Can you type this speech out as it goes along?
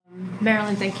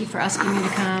Marilyn, thank you for asking me to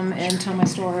come and tell my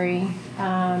story.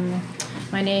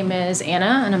 My name is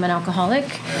Anna, and I'm an alcoholic.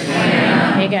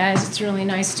 Hey guys, it's really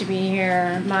nice to be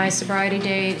here. My sobriety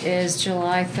date is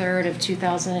July 3rd of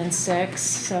 2006,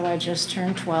 so I just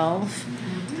turned 12,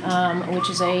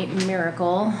 which is a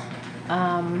miracle.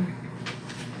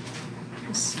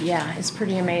 It's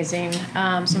pretty amazing. So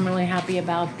I'm really happy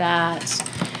about that.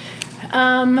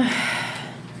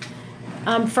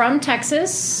 I'm from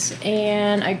Texas,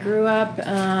 and I grew up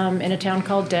in a town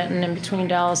called Denton in between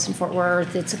Dallas and Fort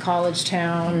Worth. It's a college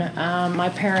town. My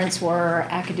parents were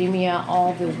academia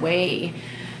all the way.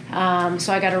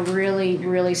 So I got a really,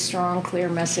 really strong, clear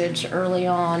message early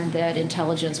on that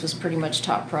intelligence was pretty much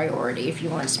top priority. If you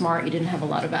weren't smart, you didn't have a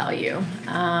lot of value.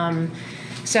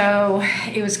 So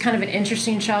it was kind of an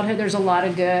interesting childhood. There's a lot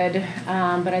of good,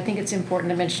 but I think it's important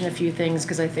to mention a few things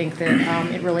because I think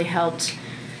that it really helped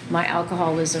my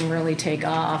alcoholism really take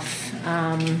off.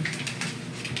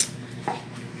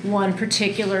 One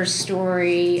particular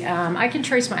story, I can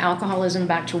trace my alcoholism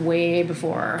back to way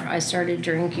before I started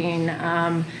drinking.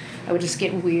 I would just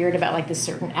get weird about like this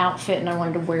certain outfit and I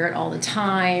wanted to wear it all the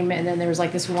time. And then there was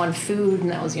like this one food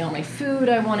and that was the only food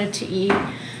I wanted to eat.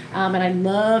 And I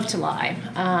love to lie.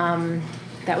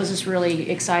 That was just really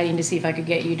exciting to see if I could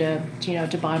get you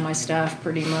to buy my stuff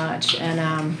pretty much.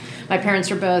 And my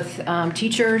parents are both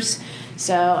teachers,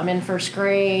 so I'm in first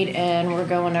grade and we're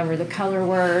going over the color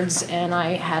words, and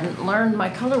I hadn't learned my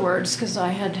color words because I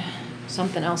had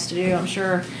something else to do, I'm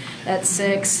sure, at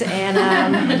 6.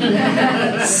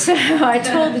 And so I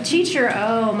told the teacher,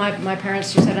 my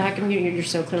parents just said, how come you're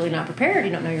so clearly not prepared?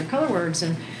 You don't know your color words.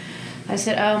 And I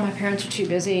said, my parents are too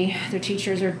busy. Their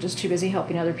teachers are just too busy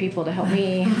helping other people to help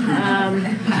me.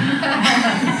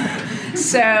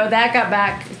 So that got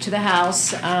back to the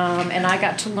house, and I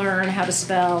got to learn how to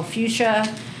spell fuchsia,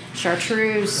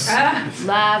 chartreuse,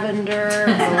 lavender,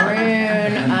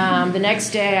 maroon. The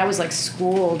next day I was like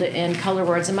schooled in color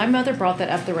words, and my mother brought that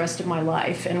up the rest of my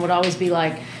life and would always be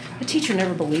like, the teacher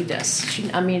never believed us.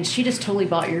 She just totally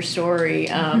bought your story.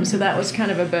 So that was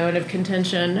kind of a bone of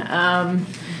contention.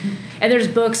 And there's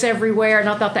books everywhere, and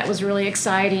I thought that was really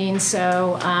exciting.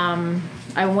 So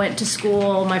I went to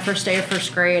school. My first day of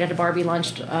first grade, I had a Barbie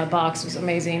lunch box. It was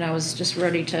amazing. I was just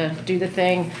ready to do the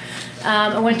thing.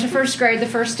 I went to first grade the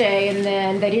first day, and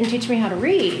then they didn't teach me how to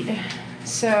read.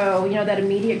 So, that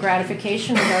immediate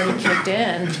gratification was already kicked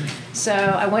in. So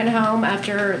I went home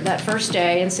after that first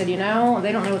day and said, they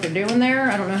don't know what they're doing there.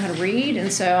 I don't know how to read,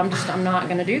 and so I'm not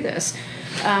going to do this.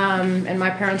 And my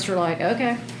parents were like,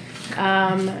 okay.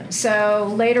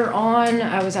 So later on,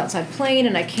 I was outside playing,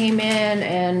 and I came in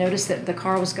and noticed that the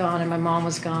car was gone, and my mom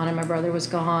was gone, and my brother was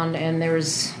gone, and there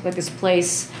was like this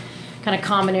place, kind of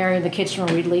common area in the kitchen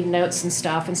where we'd leave notes and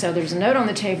stuff. And so there was a note on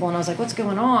the table, and I was like, what's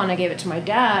going on? I gave it to my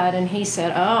dad, and he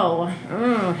said,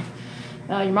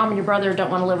 your mom and your brother don't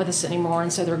want to live with us anymore,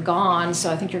 and so they're gone, so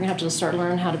I think you're going to have to start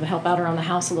learning how to help out around the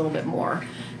house a little bit more.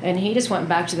 And he just went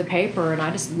back to the paper, and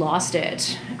I just lost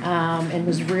it, and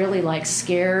was really like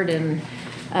scared and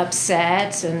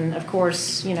upset. And of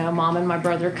course, mom and my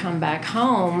brother come back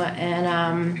home,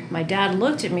 and my dad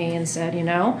looked at me and said,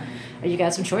 you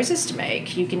got some choices to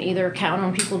make. You can either count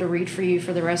on people to read for you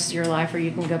for the rest of your life, or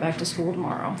you can go back to school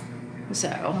tomorrow. So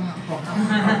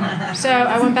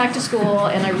I went back to school,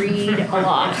 and I read a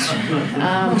lot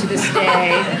to this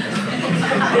day.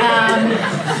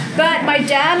 But my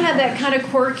dad had that kind of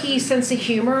quirky sense of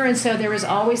humor, and so there was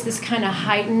always this kind of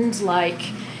heightened, like,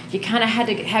 you kind of had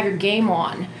to have your game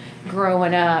on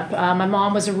growing up. My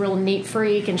mom was a real neat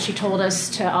freak, and she told us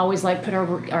to always like put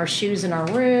our shoes in our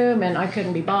room, and I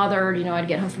couldn't be bothered. I'd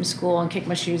get home from school and kick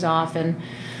my shoes off, and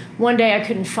one day I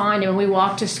couldn't find him. We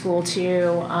walked to school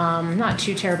too, not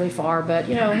too terribly far, but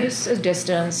it was a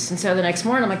distance. And so the next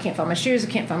morning, I can't find my shoes.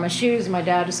 And my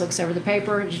dad just looks over the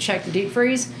paper. Did you check the deep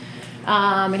freeze?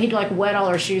 And he'd like wet all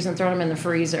our shoes and throw them in the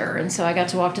freezer. And so I got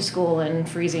to walk to school in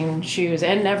freezing shoes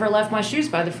and never left my shoes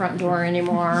by the front door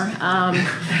anymore.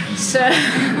 So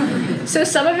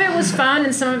some of it was fun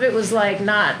and some of it was like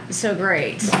not so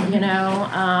great,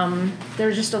 There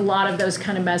was just a lot of those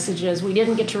kind of messages. We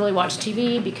didn't get to really watch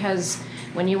TV because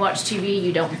when you watch TV,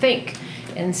 you don't think.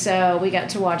 And so we got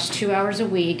to watch 2 hours a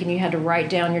week, and you had to write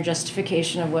down your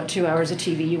justification of what 2 hours of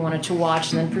TV you wanted to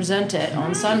watch and then present it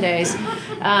on Sundays.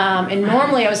 And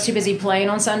normally I was too busy playing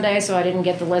on Sunday, so I didn't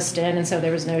get the list in, and so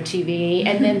there was no TV.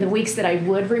 And then the weeks that I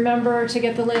would remember to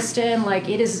get the list in, like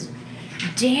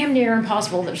damn near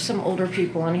impossible. There's some older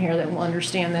people in here that will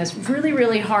understand this. Really,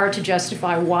 really hard to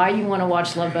justify why you want to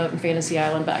watch Love Boat and Fantasy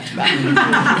Island back to back.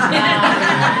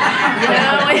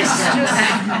 It's just,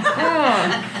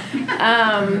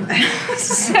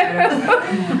 so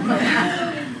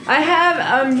I have,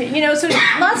 so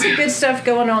lots of good stuff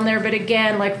going on there, but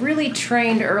again, like really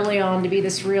trained early on to be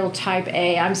this real type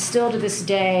A. I'm still to this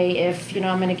day, if,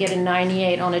 I'm going to get a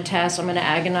 98 on a test, I'm going to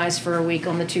agonize for a week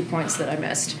on the 2 points that I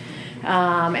missed.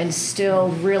 And still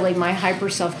really my hyper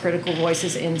self-critical voice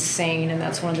is insane, and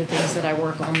that's one of the things that I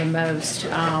work on the most.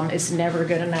 It's never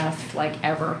good enough, like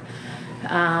ever.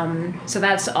 So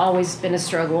that's always been a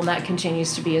struggle, and that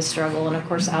continues to be a struggle. And of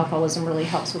course, alcoholism really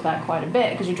helps with that quite a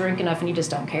bit because you drink enough and you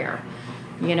just don't care,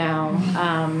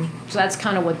 So that's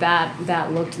kind of what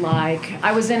that looked like.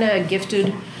 I was in a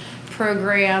gifted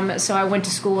program, so I went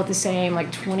to school with the same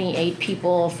 28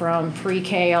 people from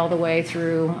pre-K all the way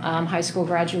through high school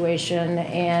graduation,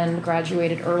 and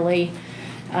graduated early.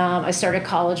 I started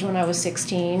college when I was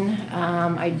 16.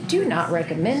 I do not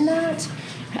recommend that.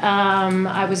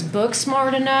 I was book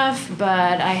smart enough,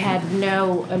 but I had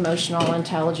no emotional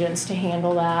intelligence to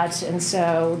handle that, and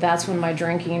so that's when my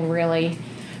drinking really,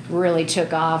 really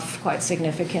took off quite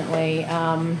significantly.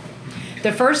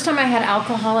 The first time I had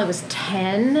alcohol, I was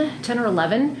 10 or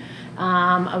 11.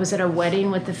 I was at a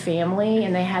wedding with the family,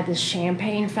 and they had this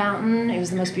champagne fountain. It was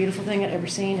the most beautiful thing I'd ever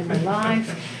seen in my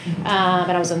life.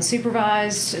 And I was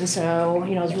unsupervised, and so,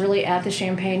 I was really at the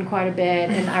champagne quite a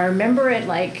bit. And I remember it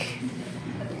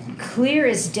clear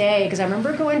as day, because I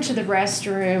remember going to the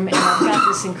restroom, and I've got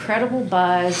this incredible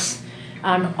buzz.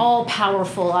 I'm all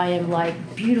powerful. I am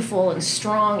beautiful and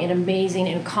strong and amazing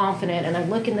and confident. And I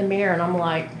look in the mirror and I'm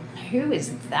like, who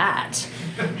is that?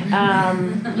 It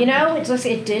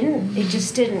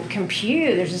just didn't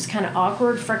compute. There's this kind of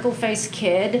awkward freckle-faced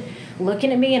kid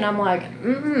looking at me, and I'm like,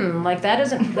 that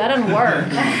doesn't work.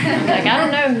 I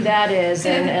don't know who that is,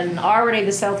 and already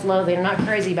the self-loathing. I'm not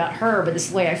crazy about her, but this is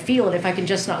the way I feel it. If I can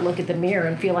just not look at the mirror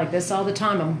and feel like this all the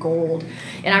time, I'm gold.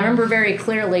 And I remember very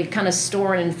clearly kind of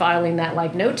storing and filing that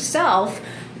note to self.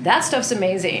 That stuff's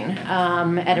amazing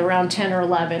at around 10 or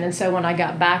 11, and so when I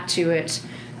got back to it,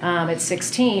 at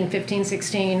 16,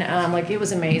 it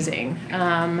was amazing.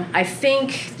 I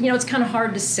think, it's kind of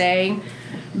hard to say,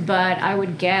 but I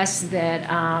would guess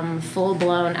that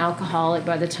full-blown alcoholic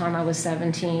by the time I was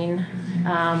 17,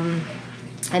 and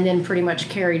then pretty much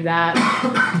carried that.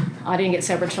 I didn't get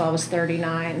sober till I was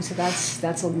 39, so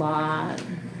that's a lot.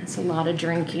 That's a lot of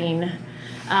drinking.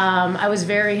 I was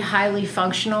very highly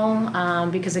functional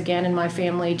because, again, in my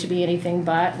family, to be anything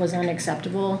but was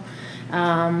unacceptable.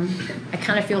 I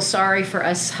kind of feel sorry for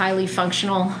us highly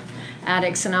functional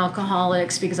addicts and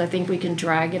alcoholics because I think we can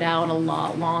drag it out a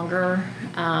lot longer.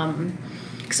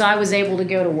 Because I was able to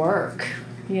go to work,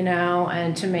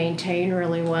 and to maintain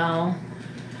really well.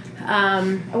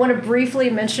 I want to briefly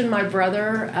mention my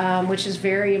brother, which is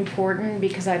very important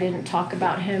because I didn't talk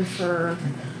about him for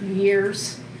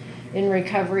years. In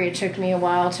recovery, it took me a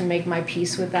while to make my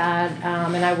peace with that.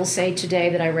 And I will say today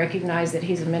that I recognize that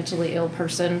he's a mentally ill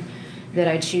person that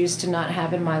I choose to not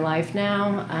have in my life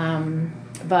now.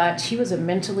 But he was a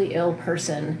mentally ill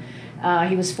person.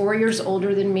 He was 4 years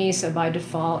older than me, so by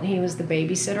default, he was the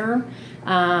babysitter.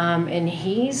 And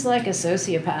he's like a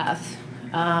sociopath.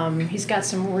 He's got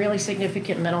some really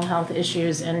significant mental health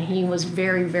issues, and he was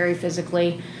very, very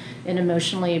physically and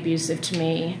emotionally abusive to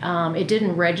me. It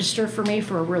didn't register for me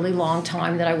for a really long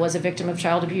time that I was a victim of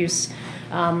child abuse.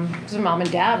 Because mom and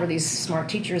dad were these smart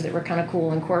teachers that were kind of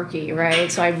cool and quirky,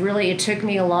 right? So it took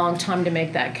me a long time to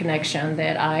make that connection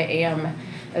that I am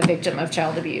a victim of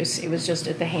child abuse. It was just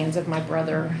at the hands of my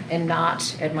brother and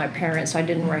not at my parents. I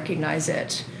didn't recognize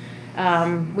it.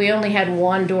 We only had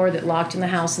one door that locked in the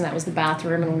house, and that was the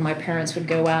bathroom. And when my parents would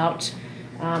go out,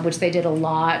 which they did a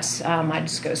lot, I'd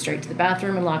just go straight to the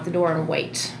bathroom and lock the door and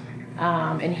wait.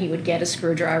 And he would get a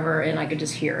screwdriver, and I could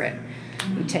just hear it.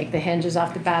 He'd take the hinges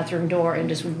off the bathroom door and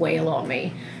just wail on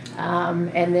me.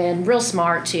 And then real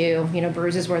smart, too,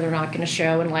 bruises where they're not going to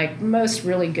show. And like most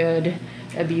really good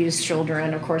abused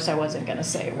children, of course, I wasn't going to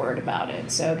say a word about it.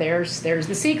 So there's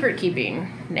the secret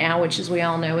keeping now, which, as we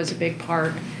all know, is a big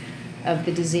part of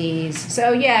the disease.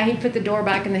 So, yeah, he'd put the door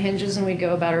back in the hinges, and we'd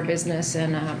go about our business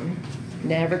and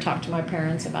never talk to my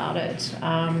parents about it.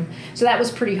 So that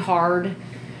was pretty hard.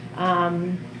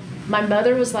 My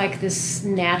mother was like this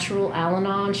natural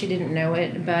Al-Anon. She didn't know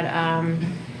it, but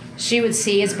she would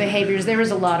see his behaviors. There was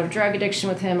a lot of drug addiction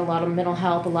with him, a lot of mental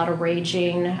health, a lot of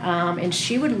raging, and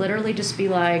she would literally just be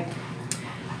like,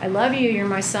 I love you, you're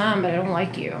my son, but I don't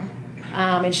like you.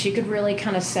 And she could really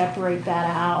kind of separate that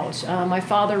out. My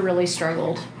father really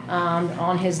struggled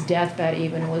on his deathbed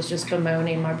even, was just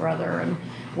bemoaning my brother and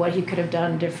what he could have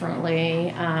done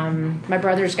differently. My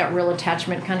brother's got real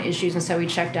attachment kind of issues, and so he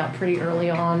checked out pretty early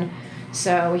on.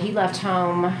 So he left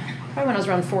home probably when I was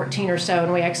around 14 or so,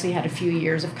 and we actually had a few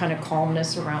years of kind of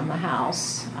calmness around the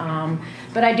house.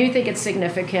 But I do think it's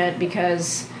significant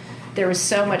because there was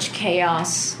so much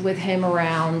chaos with him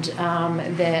around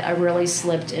that I really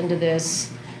slipped into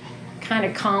this kind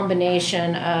of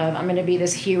combination of, I'm going to be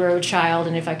this hero child,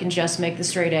 and if I can just make the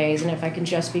straight A's, and if I can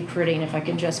just be pretty, and if I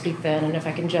can just be thin, and if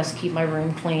I can just keep my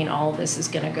room clean, all of this is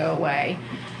going to go away.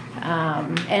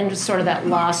 And sort of that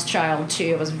lost child too.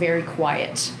 It was very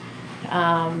quiet.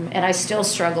 And I still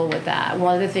struggle with that.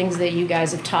 One of the things that you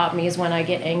guys have taught me is when I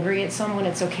get angry at someone,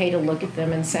 it's okay to look at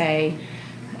them and say,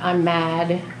 I'm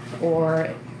mad,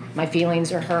 or my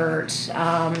feelings are hurt.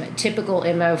 Typical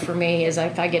MO for me is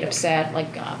if I get upset,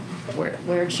 like,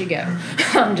 where'd she go?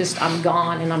 I'm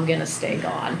gone, and I'm going to stay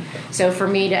gone. So for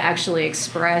me to actually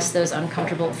express those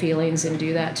uncomfortable feelings and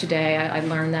do that today, I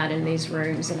learned that in these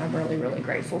rooms, and I'm really, really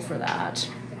grateful for that.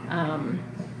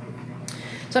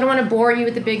 So I don't want to bore you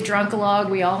with the big drunk-a-log.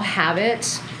 We all have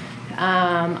it.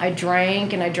 I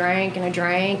drank,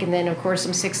 and then, of course,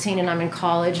 I'm 16 and I'm in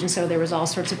college, and so there was all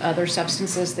sorts of other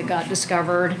substances that got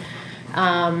discovered.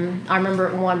 I remember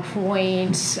at one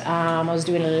point I was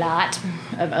doing a lot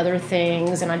of other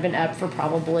things, and I'd been up for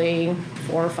probably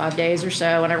 4 or 5 days or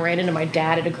so, and I ran into my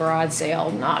dad at a garage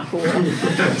sale. Not cool.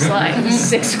 It's like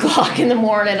 6 o'clock in the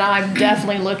morning. I'm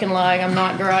definitely looking like I'm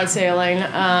not garage sailing.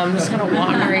 Just kind of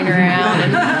wandering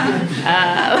around.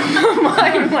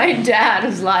 And my dad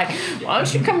was like, why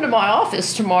don't you come to my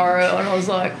office tomorrow? And I was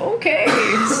like, okay.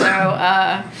 So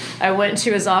I went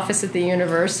to his office at the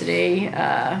university.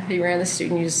 He ran the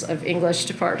student use of English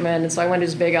department, and so I went to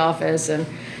his big office, and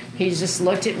he just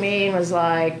looked at me and was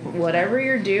like, whatever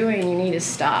you're doing, you need to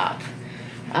stop.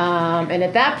 And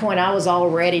at that point, I was all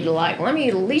ready to, like, let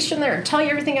me leash in there and tell you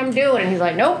everything I'm doing. And he's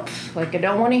like, nope, like, I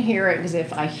don't want to hear it, because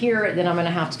if I hear it, then I'm going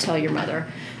to have to tell your mother,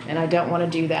 and I don't want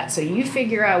to do that. So you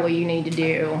figure out what you need to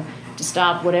do to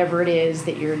stop whatever it is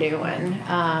that you're doing.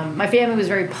 My family was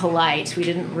very polite. We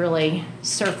didn't really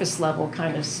surface level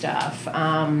kind of stuff.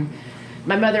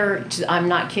 My mother, I'm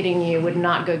not kidding you, would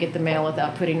not go get the mail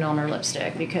without putting on her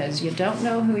lipstick, because you don't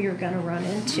know who you're going to run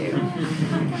into.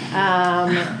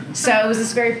 So it was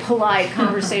this very polite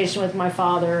conversation with my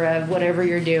father of, whatever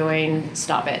you're doing,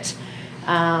 stop it.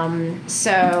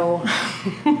 So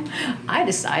I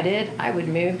decided I would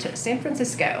move to San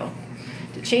Francisco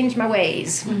to change my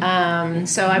ways.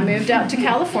 So I moved out to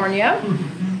California.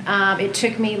 It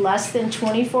took me less than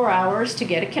 24 hours to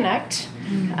get a connect.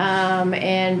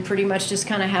 And pretty much just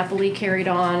kind of happily carried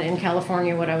on in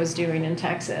California what I was doing in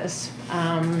Texas.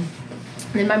 Then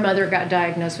my mother got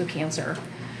diagnosed with cancer,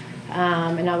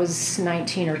 and I was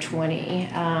 19 or 20.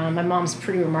 My mom's a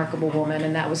pretty remarkable woman,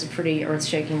 and that was a pretty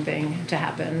earth-shaking thing to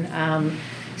happen.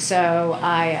 So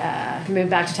I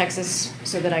moved back to Texas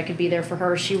so that I could be there for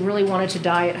her. She really wanted to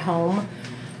die at home.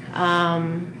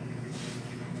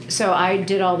 So I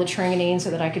did all the training so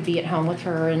that I could be at home with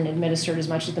her and administered as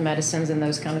much of the medicines and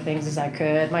those kind of things as I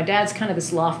could. My dad's kind of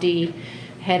this lofty,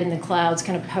 head in the clouds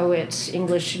kind of poet,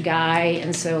 English guy,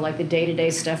 and so like the day-to-day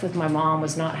stuff with my mom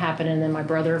was not happening. And then my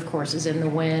brother, of course, is in the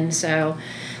wind. So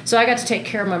I got to take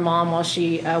care of my mom while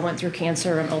she went through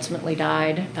cancer and ultimately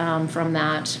died from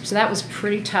that. So that was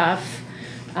pretty tough.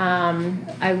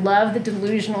 I love the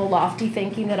delusional, lofty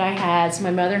thinking that I had. So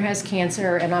my mother has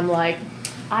cancer, and I'm like,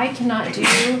 I cannot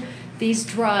do these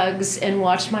drugs and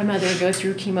watch my mother go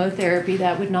through chemotherapy.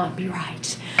 That would not be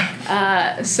right.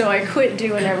 So I quit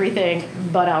doing everything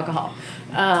but alcohol,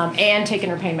 and taking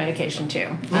her pain medication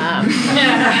too. But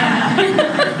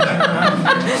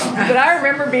I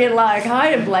remember being like, I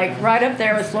am like right up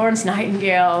there with Florence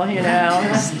Nightingale,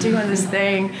 just doing this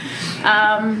thing.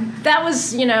 That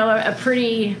was, a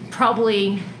pretty,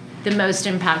 probably the most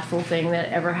impactful thing that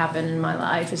ever happened in my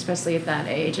life, especially at that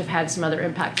age. I've had some other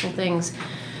impactful things,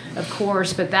 of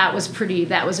course, but that was a pretty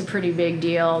big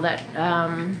deal. That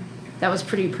was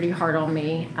pretty hard on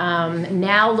me.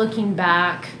 Now looking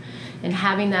back and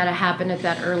having that happen at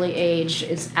that early age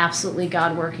is absolutely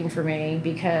God working for me,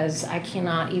 because I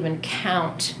cannot even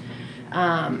count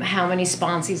how many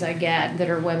sponsees I get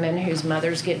that are women whose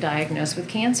mothers get diagnosed with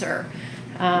cancer.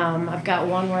 I've got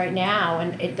one right now,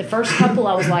 and the first couple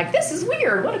I was like, this is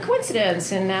weird, what a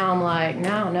coincidence, and now I'm like,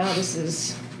 no,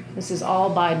 this is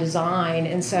all by design.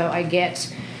 And so I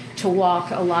get to walk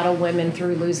a lot of women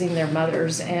through losing their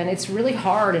mothers, and it's really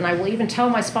hard. And I will even tell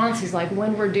my sponsees, like,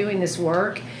 when we're doing this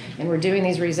work and we're doing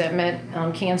these resentment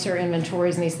cancer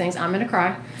inventories and these things, I'm going to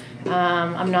cry,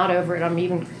 I'm not over it. I'm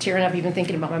even tearing up even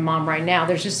thinking about my mom right now.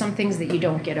 There's just some things that you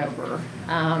don't get over.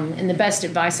 And the best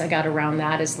advice I got around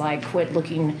that is like quit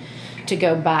looking to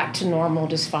go back to normal,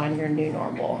 just find your new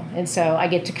normal. And so I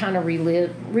get to kind of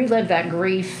relive that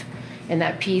grief and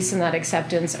that peace and that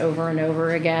acceptance over and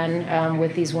over again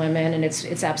with these women, and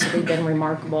it's absolutely been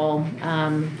remarkable.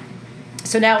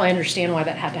 So now I understand why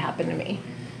that had to happen to me,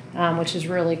 which is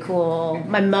really cool.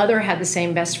 My mother had the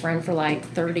same best friend for like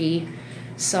 30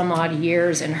 some odd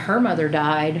years, and her mother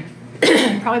died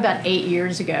probably about 8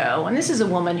 years ago. And this is a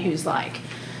woman who's like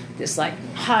this like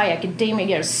high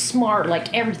academic, smart,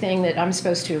 like everything that I'm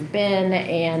supposed to have been,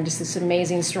 and just this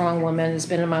amazing, strong woman that's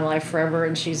been in my life forever.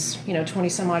 And she's 20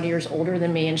 some odd years older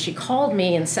than me. And she called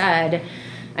me and said,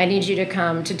 I need you to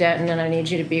come to Denton, and I need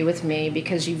you to be with me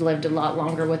because you've lived a lot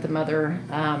longer with a mother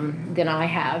than I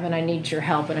have, and I need your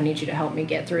help, and I need you to help me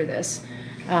get through this,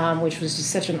 which was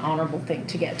just such an honorable thing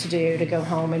to get to do, to go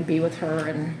home and be with her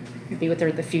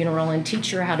at the funeral and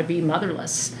teach her how to be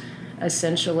motherless,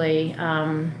 essentially.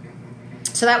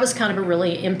 So that was kind of a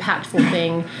really impactful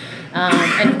thing.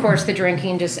 And, of course, the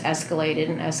drinking just escalated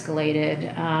and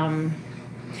escalated.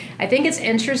 I think it's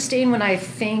interesting when I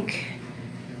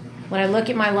look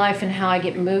at my life and how I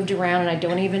get moved around and I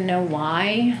don't even know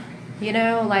why,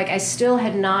 like I still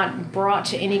had not brought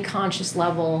to any conscious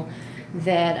level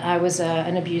that I was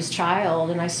an abused child,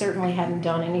 and I certainly hadn't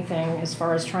done anything as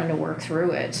far as trying to work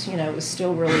through it. It was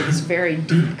still really this very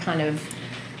deep kind of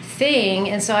thing.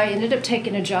 And so I ended up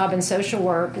taking a job in social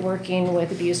work working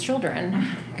with abused children.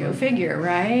 Go figure,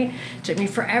 right? It took me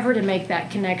forever to make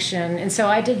that connection. And so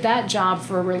I did that job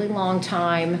for a really long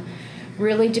time,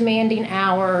 really demanding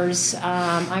hours.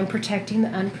 I'm protecting the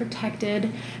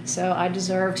unprotected, so I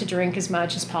deserve to drink as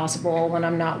much as possible when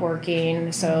I'm not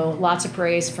working. So lots of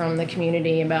praise from the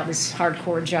community about this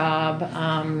hardcore job.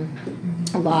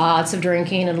 Lots of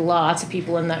drinking, and lots of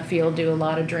people in that field do a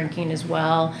lot of drinking as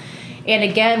well. And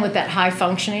again, with that high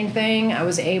functioning thing, I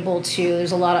was able to,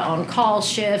 there's a lot of on-call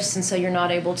shifts, and so you're not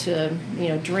able to,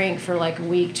 drink for like a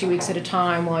week, 2 weeks at a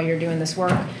time while you're doing this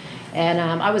work. And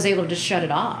I was able to just shut it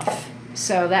off.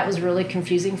 So that was really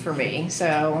confusing for me.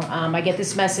 So I get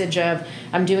this message of,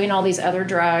 I'm doing all these other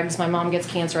drugs, my mom gets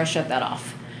cancer, I shut that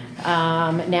off.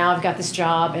 Now I've got this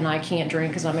job and I can't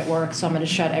drink because I'm at work, so I'm going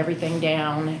to shut everything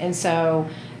down. And so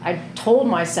I told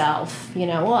myself,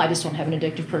 I just don't have an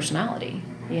addictive personality.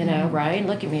 Right?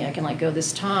 Look at me, I can go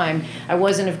this time. I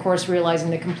wasn't, of course,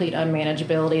 realizing the complete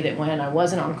unmanageability that when I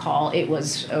wasn't on call, it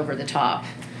was over the top,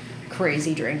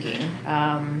 crazy drinking.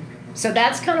 So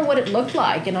that's kind of what it looked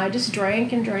like. And I just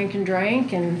drank and drank and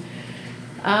drank. And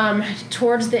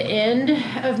towards the end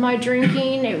of my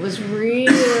drinking, it was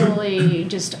really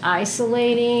just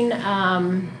isolating.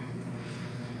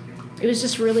 It was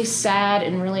just really sad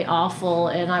and really awful.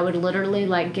 And I would literally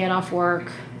get off work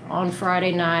on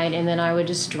Friday night, and then I would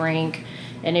just drink,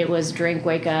 and it was drink,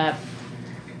 wake up,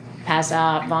 pass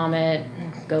out, vomit,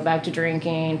 go back to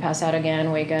drinking, pass out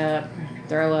again, wake up,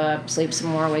 throw up, sleep some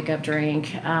more, wake up,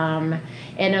 drink. And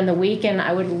on the weekend,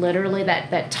 I would literally,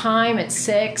 that time at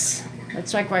 6,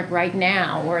 it's like right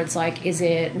now, where it's is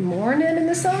it morning and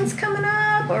the sun's coming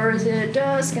up, or is it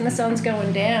dusk and the sun's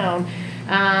going down?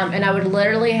 And I would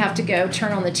literally have to go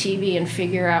turn on the TV and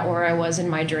figure out where I was in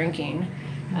my drinking.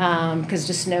 Because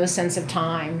just no sense of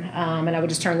time. And I would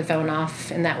just turn the phone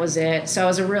off, and that was it. So I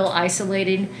was a real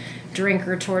isolated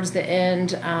drinker towards the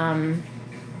end.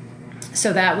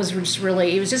 So that was just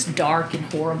really, it was just dark and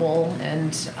horrible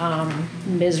and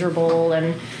miserable.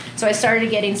 And so I started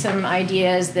getting some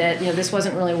ideas that, this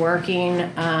wasn't really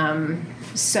working.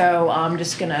 So I'm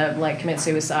just going to commit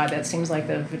suicide. That seems like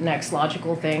the next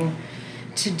logical thing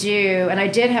to do. And I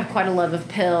did have quite a love of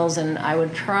pills, and I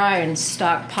would try and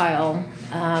stockpile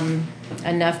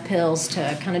enough pills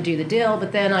to kind of do the deal,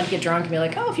 but then I'd get drunk and be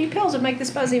like, a few pills would make this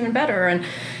buzz even better. And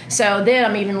so then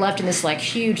I'm even left in this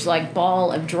huge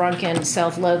ball of drunken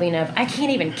self-loathing of, I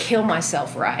can't even kill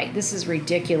myself right. This is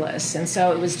ridiculous. And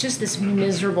so it was just this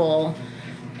miserable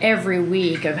every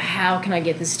week of how can I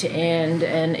get this to end,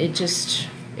 and it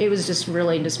was just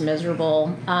really just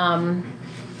miserable.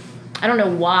 I don't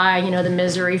know why, the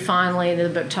misery finally, the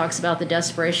book talks about the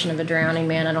desperation of a drowning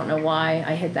man. I don't know why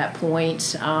I hit that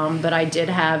point, but I did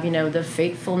have, the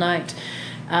fateful night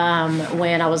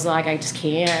when I was like, I just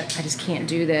can't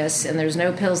do this. And there's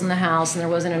no pills in the house, and there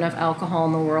wasn't enough alcohol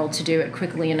in the world to do it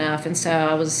quickly enough. And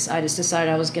so I just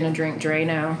decided I was going to drink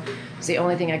Drano. It's the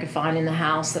only thing I could find in the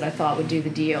house that I thought would do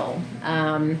the deal.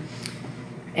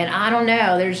 And I don't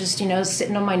know, there's just,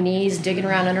 sitting on my knees, digging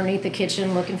around underneath the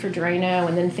kitchen, looking for Drano,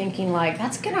 and then thinking,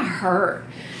 that's going to hurt.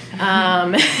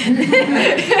 And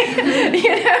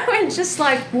just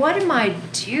like, what am I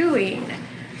doing?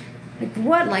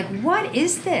 What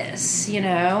is this,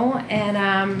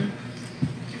 And,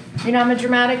 I'm a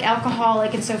dramatic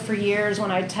alcoholic, and so for years when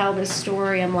I tell this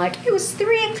story, I'm like, it was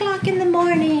 3:00 in the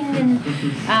morning, and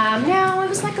no, it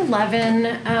was like 11.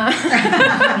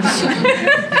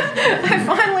 I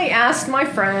finally asked my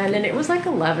friend, and it was like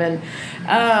 11.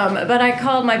 But I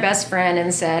called my best friend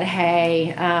and said,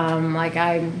 hey, I'm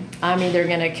either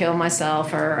going to kill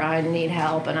myself or I need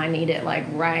help, and I need it like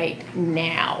right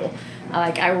now.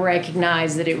 I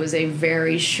recognized that it was a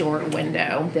very short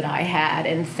window that I had,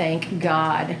 and thank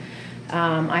God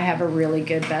I have a really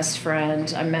good best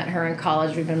friend. I met her in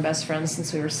college. We've been best friends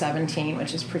since we were 17,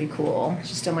 which is pretty cool.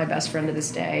 She's still my best friend to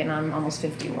this day, and I'm almost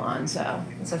 51, so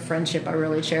it's a friendship I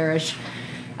really cherish.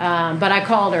 But I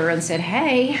called her and said,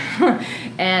 hey,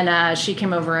 and she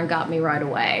came over and got me right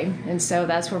away. And so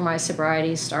that's where my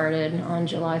sobriety started on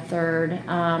July 3rd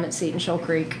at Seton Shoal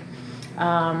Creek.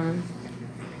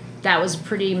 That was a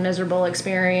pretty miserable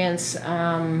experience.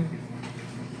 I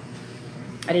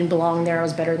didn't belong there. I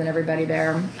was better than everybody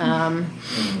there.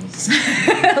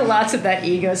 Lots of that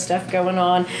ego stuff going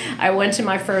on. I went to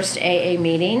my first AA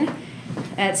meeting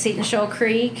at Seton Shoal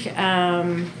Creek. I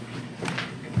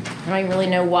don't even really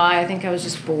know why. I think I was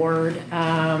just bored.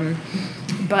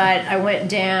 But I went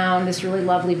down. This really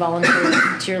lovely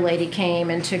volunteer lady came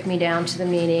and took me down to the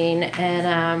meeting.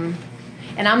 And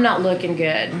I'm not looking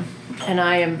good. And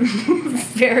I am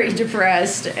very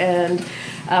depressed and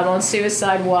I'm on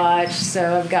suicide watch.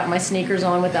 So I've got my sneakers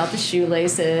on without the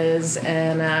shoelaces,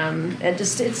 and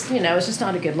it's just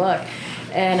not a good look.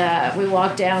 And we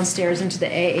walked downstairs into the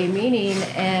AA meeting,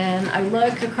 and I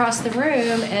look across the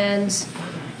room, and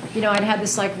I'd had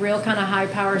this like real kind of high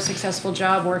power, successful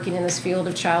job working in this field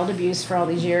of child abuse for all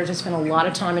these years. I spent a lot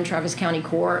of time in Travis County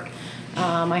Court.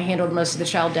 I handled most of the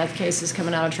child death cases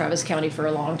coming out of Travis County for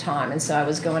a long time, and so I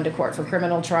was going to court for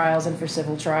criminal trials and for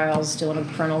civil trials, dealing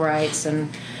with parental rights and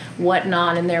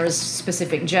whatnot, and there was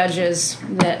specific judges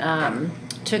that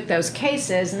took those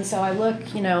cases, and so I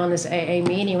look, in this AA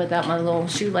meeting without my little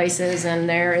shoelaces, and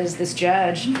there is this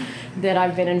judge that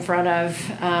I've been in front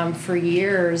of for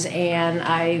years, and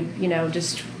I,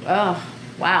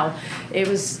 wow, it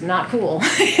was not cool.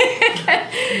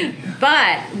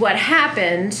 But what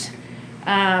happened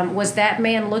was that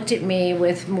man looked at me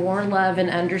with more love and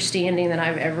understanding than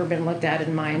I've ever been looked at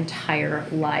in my entire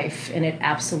life, and it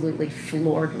absolutely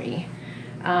floored me.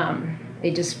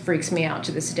 It just freaks me out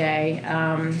to this day.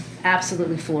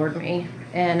 Absolutely floored me,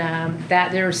 and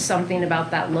that there's something about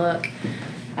that look,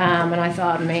 and I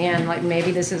thought, man, like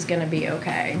maybe this is going to be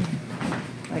okay.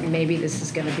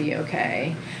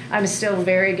 I'm still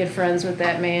very good friends with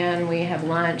that man. We have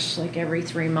lunch like every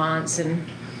 3 months, and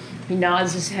he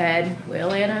nods his head.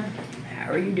 Well, Anna,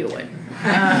 how are you doing?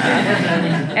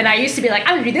 And I used to be like,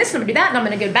 I'm going to do this, and I'm going to do that, and I'm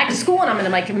going to go back to school, and I'm going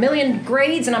to make a million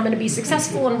grades, and I'm going to be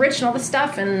successful and rich and all this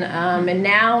stuff. And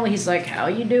now he's like, how are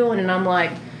you doing? And I'm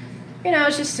like,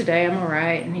 it's just today, I'm all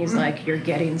right. And he's like, you're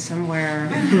getting somewhere.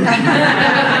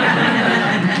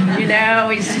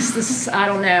 It's just this, I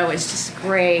don't know, it's just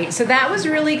great. So that was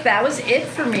it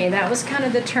for me. That was kind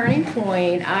of the turning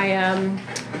point.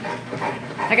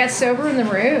 I got sober in the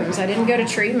rooms. I didn't go to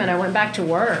treatment. I went back to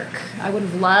work. I would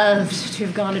have loved to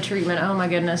have gone to treatment. Oh my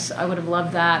goodness, I would have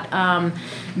loved that.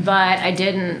 But I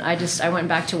didn't. I went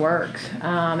back to work,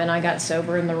 and I got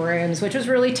sober in the rooms, which was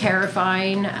really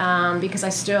terrifying because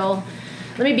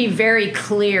let me be very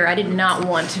clear, I did not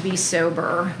want to be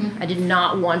sober. I did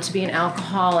not want to be an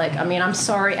alcoholic. I mean, I'm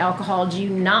sorry, alcohol, do you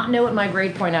not know what my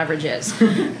grade point average is?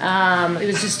 It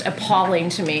was just appalling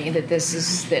to me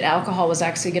that alcohol was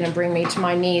actually going to bring me to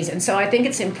my knees. And so I think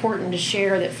it's important to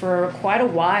share that for quite a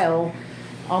while,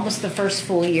 almost the first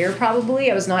full year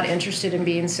probably, I was not interested in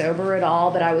being sober at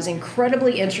all, but I was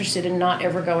incredibly interested in not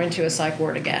ever going to a psych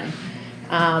ward again.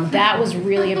 That was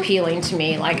really appealing to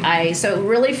me. So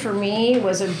really for me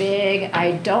was a big,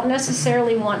 I don't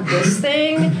necessarily want this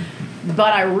thing,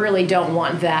 but I really don't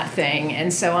want that thing.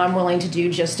 And so I'm willing to do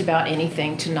just about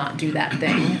anything to not do that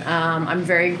thing. I'm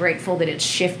very grateful that it's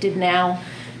shifted now.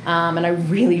 And I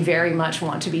really very much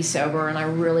want to be sober, and I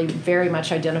really very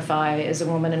much identify as a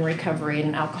woman in recovery and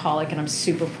an alcoholic, and I'm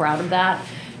super proud of that.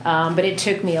 But it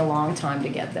took me a long time to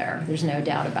get there. There's no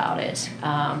doubt about it.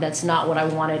 That's not what I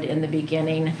wanted in the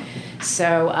beginning.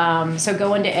 So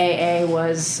going to AA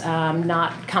was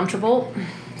not comfortable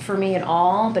for me at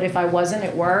all. But if I wasn't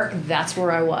at work, that's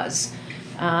where I was.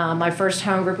 My first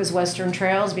home group was Western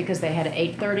Trails because they had an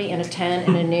 8:30 and a 10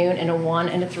 and a noon and a 1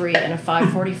 and a 3 and a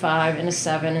 5:45 and a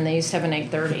 7, and they used to have an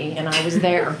 8:30, and I was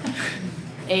there.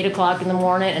 8 o'clock in the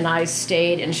morning, and I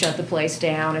stayed and shut the place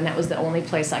down, and that was the only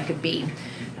place I could be.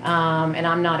 And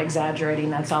I'm not exaggerating,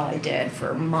 that's all I did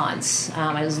for months.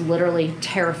 I was literally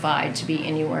terrified to be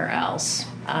anywhere else.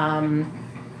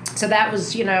 So that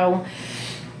was,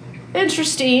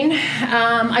 interesting.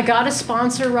 I got a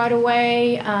sponsor right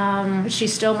away.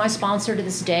 She's still my sponsor to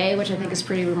this day, which I think is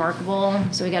pretty remarkable.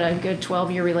 So we got a good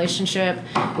 12-year relationship,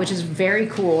 which is very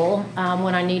cool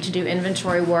when I need to do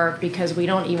inventory work, because we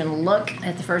don't even look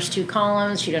at the first 2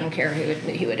 columns. She doesn't care who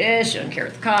it is. She doesn't care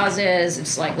what the cause is.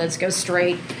 It's like, let's go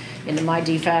straight into my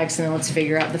defects, and then let's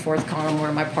figure out the 4th column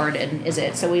where my part is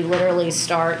it. So we literally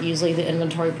start usually the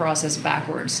inventory process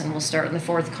backwards, and we'll start in the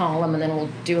 4th column, and then we'll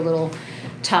do a little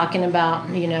talking about,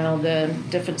 the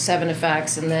different 7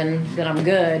 effects, and then I'm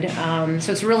good.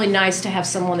 So it's really nice to have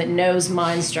someone that knows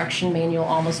my instruction manual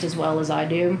almost as well as I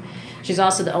do. She's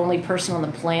also the only person on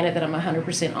the planet that I'm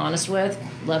 100% honest with.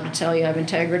 Love to tell you I have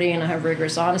integrity and I have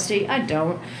rigorous honesty. I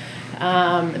don't.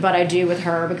 But I do with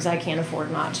her because I can't afford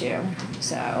not to.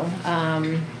 So,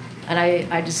 and I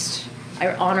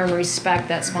honor and respect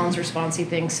that sponsor-sponsee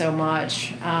thing so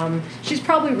much. She's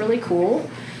probably really cool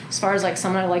as far as like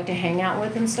someone I like to hang out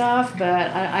with and stuff,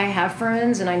 but I have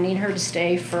friends and I need her to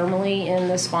stay firmly in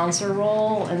the sponsor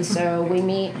role, and so we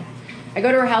meet. I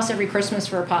go to her house every Christmas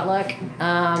for a potluck,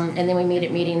 and then we meet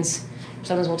at meetings.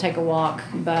 Sometimes we'll take a walk,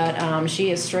 but she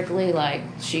is strictly like,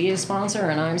 she is sponsor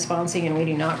and I'm sponsor, and we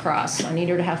do not cross. I need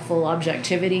her to have full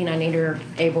objectivity, and I need her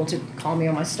able to call me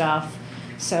on my stuff.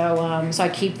 So so I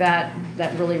keep that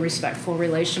really respectful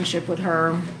relationship with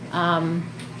her.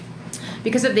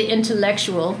 Because of the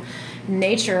intellectual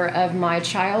nature of my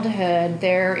childhood,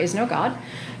 there is no God.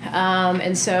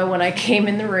 And so when I came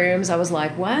in the rooms, I was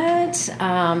like, what?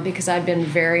 Because I've been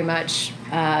very much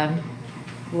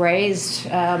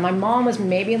raised. My mom was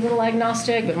maybe a little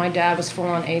agnostic, but my dad was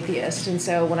full-on atheist. And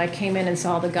so when I came in and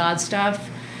saw the God stuff,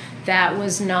 that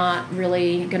was not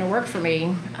really going to work for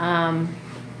me.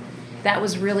 That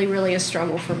was really, really a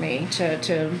struggle for me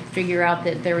to figure out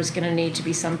that there was going to need to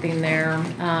be something there.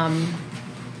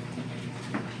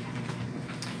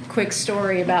 Quick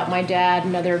story about my dad,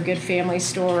 another good family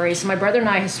story. So my brother and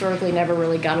I historically never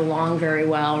really got along very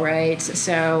well, right?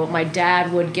 So my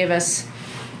dad would give us,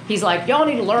 he's like, y'all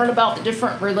need to learn about the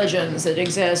different religions that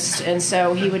exist. And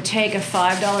so he would take a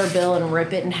 $5 bill and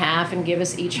rip it in half and give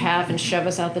us each half and shove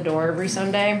us out the door every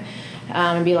Sunday.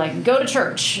 And be like, go to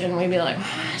church. And we'd be like,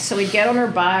 so we'd get on our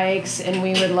bikes and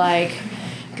we would like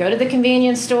go to the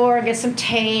convenience store and get some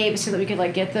tape so that we could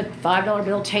like get the $5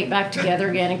 bill tape back together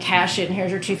again and cash it, and here's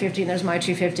your $2.50 and there's my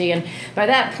 $2.50. And by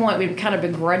that point we'd kind of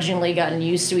begrudgingly gotten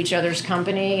used to each other's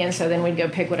company, and so then we'd go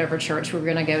pick whatever church we were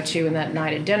going to go to, and that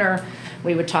night at dinner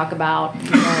we would talk about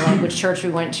like which church we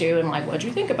went to and like what'd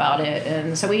you think about it.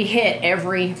 And so we hit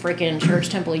every freaking church,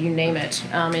 temple, you name it.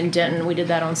 In Denton we did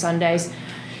that on Sundays.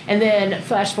 And then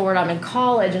flash forward, I'm in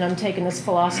college and I'm taking this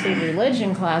philosophy of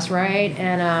religion class, right?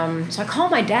 And so I call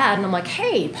my dad and I'm like,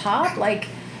 hey, Pop, like,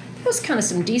 that was kind of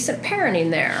some decent parenting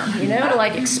there, to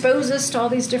like expose us to all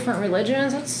these different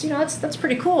religions. That's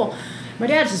pretty cool. My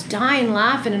dad's just dying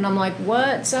laughing, and I'm like,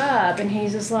 what's up? And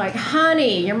he's just like,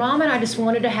 honey, your mom and I just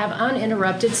wanted to have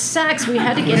uninterrupted sex. We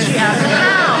had to get you out of the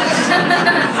house.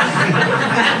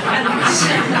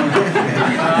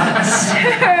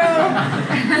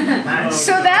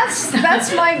 So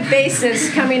that's my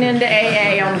basis coming into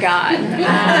AA on God.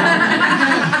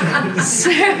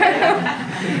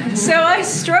 So I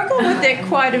struggle with it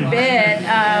quite a bit.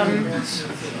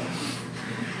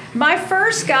 My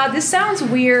first God, this sounds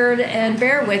weird, and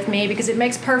bear with me because it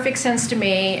makes perfect sense to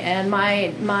me, and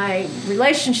my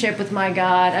relationship with my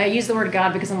God, I use the word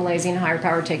God because I'm lazy and higher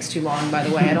power takes too long, by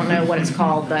the way. I don't know what it's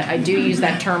called, but I do use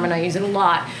that term, and I use it a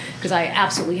lot because I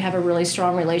absolutely have a really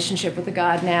strong relationship with the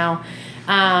God now.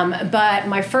 But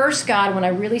my first God, when I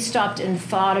really stopped and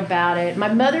thought about it,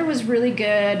 my mother was really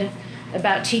good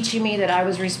about teaching me that I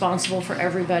was responsible for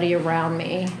everybody around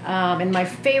me. And my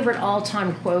favorite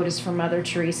all-time quote is from Mother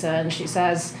Teresa, and she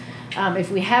says, if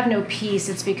we have no peace,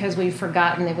 it's because we've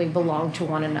forgotten that we belong to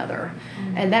one another.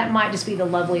 Mm-hmm. And that might just be the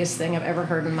loveliest thing I've ever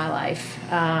heard in my life.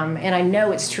 And I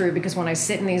know it's true because when I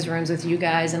sit in these rooms with you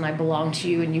guys and I belong to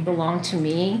you and you belong to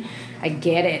me, I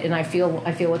get it, and I feel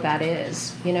what that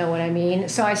is. You know what I mean?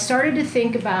 So I started to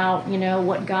think about,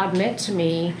 what God meant to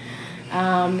me.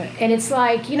 And it's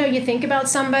like, you think about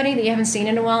somebody that you haven't seen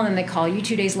in a while, and then they call you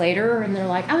 2 days later, and they're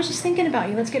like, I was just thinking about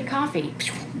you, let's get coffee.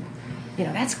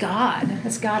 That's God.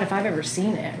 That's God if I've ever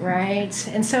seen it, right?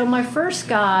 And so my first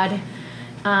God,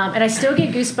 and I still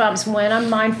get goosebumps when I'm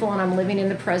mindful and I'm living in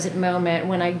the present moment,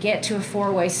 when I get to a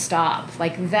 4-way stop,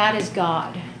 like that is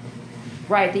God,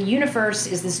 right? The universe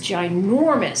is this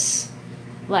ginormous,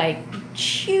 like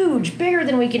huge, bigger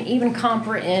than we can even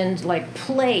comprehend, like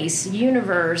place,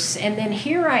 universe. And then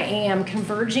here I am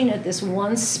converging at this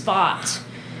one spot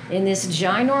in this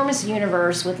ginormous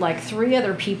universe with like 3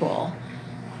 other people.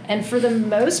 And for the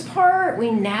most part,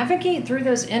 we navigate through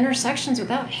those intersections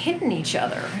without hitting each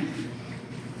other.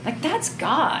 Like, that's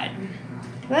God.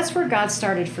 That's where God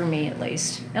started for me, at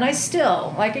least. And I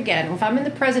still, like, again, if I'm in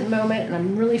the present moment and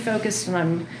I'm really focused and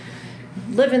I'm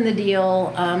living the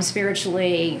deal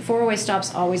spiritually, 4-way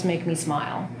stops always make me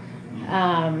smile.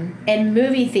 And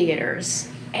movie theaters,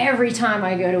 every time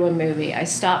I go to a movie, I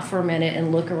stop for a minute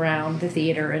and look around the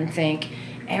theater and think,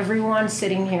 everyone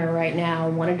sitting here right now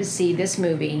wanted to see this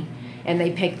movie, and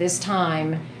they picked this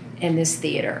time in this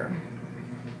theater.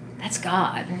 That's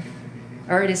God,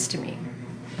 or it is to me.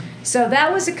 So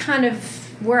that was a kind of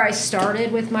where I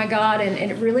started with my God, and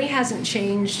it really hasn't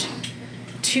changed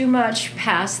too much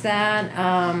past that.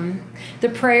 The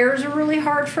prayers are really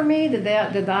hard for me. The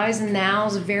thys and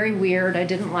nows, very weird. I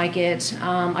didn't like it.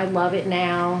 I love it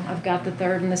now. I've got the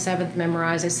 3rd and the 7th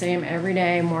memorized. I say them every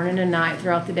day, morning and night,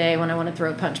 throughout the day when I want to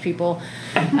throat punch people.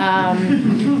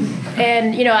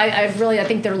 And, you know, I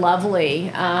think they're lovely.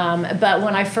 But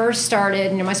when I first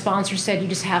started, you know, my sponsor said you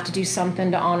just have to do something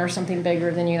to honor something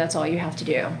bigger than you. That's all you have to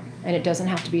do. And it doesn't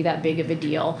have to be that big of a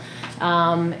deal.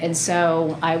 And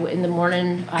so in the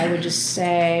morning, I would just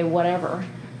say whatever.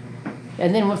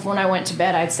 And then when I went to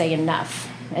bed, I'd say enough.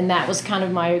 And that was kind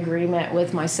of my agreement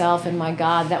with myself and my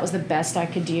God. That was the best I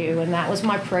could do. And that was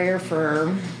my prayer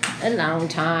for a long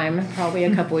time, probably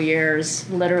a couple years.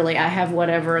 Literally, I have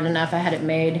whatever and enough. I had it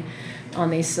made on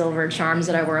these silver charms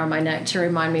that I wear on my neck to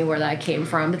remind me where that came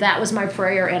from. But that was my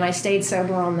prayer, and I stayed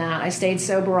sober on that. I stayed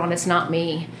sober on it's not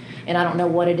me, and I don't know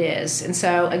what it is. And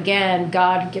so, again,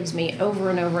 God gives me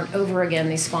over and over and over again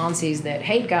these sponsees that,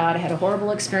 hey, God, I had a horrible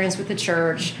experience with the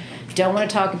church. Don't want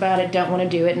to talk about it, don't want to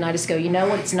do it. And I just go, you know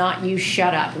what, it's not you,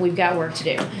 shut up. We've got work to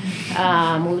do.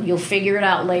 You'll figure it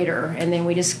out later. And then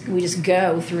we just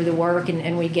go through the work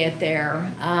and we get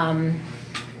there.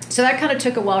 So that kind of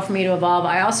took a while for me to evolve.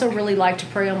 I also really like to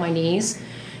pray on my knees.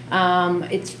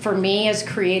 It's, for me, has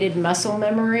created muscle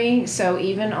memory. So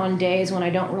even on days when I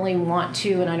don't really want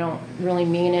to and I don't really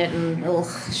mean it and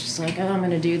it's just like, oh, I'm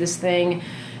going to do this thing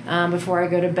before I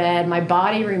go to bed, my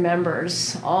body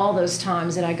remembers all those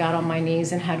times that I got on my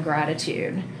knees and had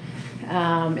gratitude.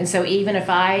 And so even if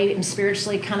I am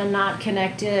spiritually kind of not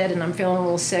connected and I'm feeling a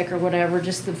little sick or whatever,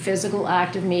 just the physical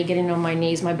act of me getting on my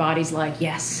knees, my body's like,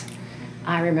 yes,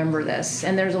 I remember this.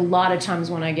 And there's a lot of times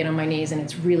when I get on my knees and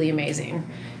it's really amazing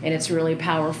and it's really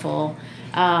powerful.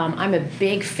 I'm a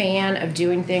big fan of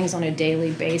doing things on a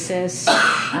daily basis.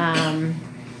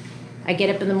 I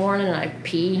get up in the morning and I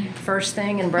pee first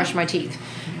thing and brush my teeth.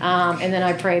 And then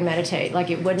I pray and meditate. Like,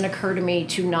 it wouldn't occur to me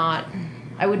to not,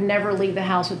 I would never leave the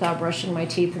house without brushing my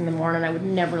teeth in the morning. I would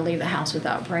never leave the house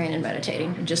without praying and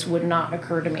meditating. It just would not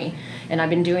occur to me. And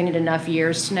I've been doing it enough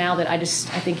years now that I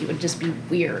think it would just be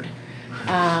weird.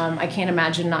 I can't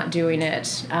imagine not doing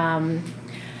it.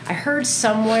 I heard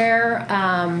somewhere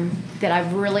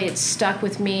that it's stuck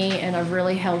with me and I've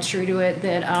really held true to it,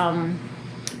 that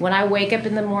when I wake up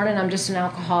in the morning, I'm just an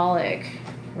alcoholic,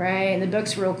 right? And the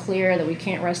book's real clear that we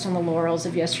can't rest on the laurels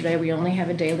of yesterday. We only have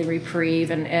a daily reprieve.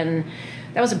 And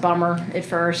that was a bummer at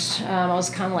first. I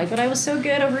was kind of like, but I was so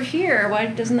good over here. Why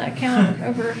doesn't that count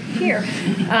over here?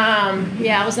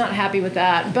 I was not happy with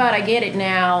that. But I get it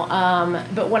now.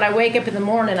 But when I wake up in the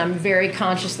morning, I'm very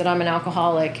conscious that I'm an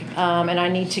alcoholic. And I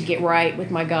need to get right with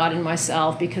my God and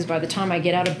myself, because by the time I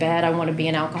get out of bed, I want to be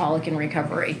an alcoholic in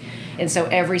recovery. And so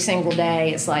every single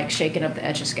day, it's like shaking up the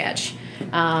Etch-a-Sketch.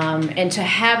 And to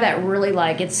have that really,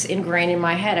 like, it's ingrained in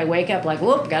my head. I wake up like,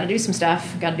 whoop, got to do some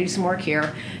stuff, got to do some work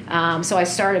here. So I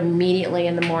start immediately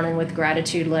in the morning with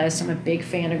gratitude list. I'm a big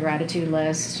fan of gratitude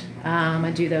list.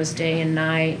 I do those day and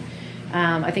night.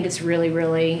 I think it's really,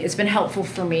 really, it's been helpful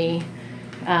for me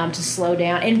to slow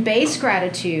down. And base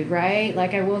gratitude, right?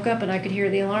 Like, I woke up and I could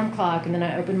hear the alarm clock, and then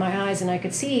I opened my eyes and I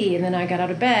could see, and then I got out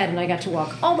of bed and I got to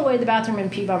walk all the way to the bathroom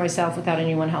and pee by myself without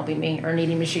anyone helping me or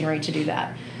needing machinery to do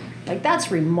that. Like, that's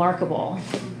remarkable.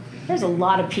 There's a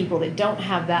lot of people that don't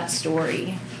have that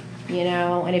story, you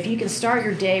know? And if you can start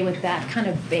your day with that kind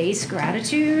of base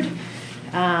gratitude,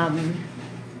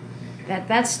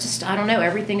 that's just, I don't know,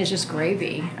 everything is just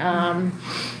gravy.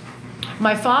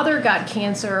 My father got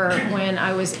cancer when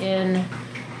I was in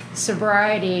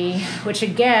sobriety, which,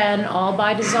 again, all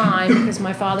by design, because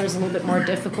my father's a little bit more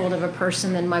difficult of a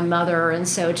person than my mother. And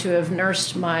so to have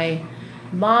nursed my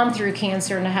mom through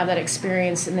cancer and to have that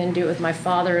experience and then do it with my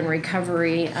father in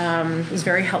recovery was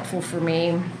very helpful for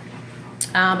me.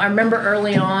 I remember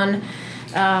early on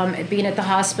being at the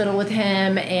hospital with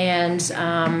him,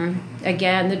 and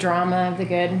again, the drama of the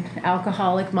good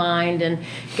alcoholic mind, and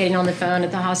getting on the phone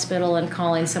at the hospital and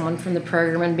calling someone from the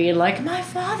program and being like, my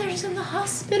father's in the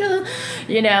hospital,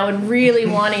 and really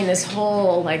wanting this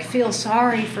whole, like, feel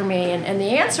sorry for me. And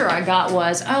the answer I got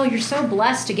was, oh, you're so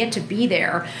blessed to get to be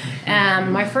there.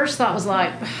 And my first thought was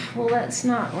like, well, that's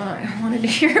not what I wanted to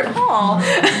hear at all.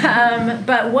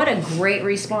 But what a great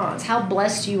response. How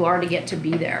blessed you are to get to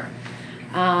be there.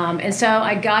 And so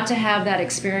I got to have that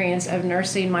experience of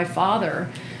nursing my father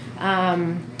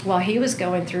while he was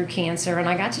going through cancer, and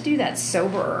I got to do that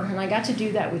sober, and I got to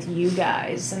do that with you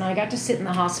guys, and I got to sit in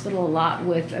the hospital a lot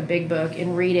with a big book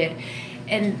and read it.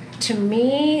 And to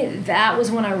me, that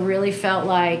was when I really felt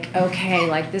like, okay,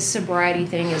 like this sobriety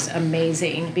thing is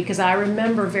amazing, because I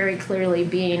remember very clearly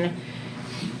being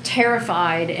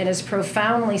terrified and as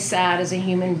profoundly sad as a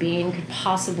human being could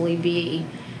possibly be,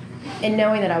 and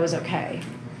knowing that I was okay.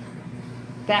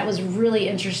 That was really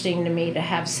interesting to me, to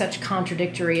have such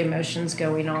contradictory emotions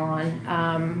going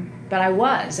on. But I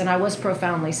was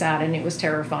profoundly sad, and it was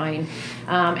terrifying.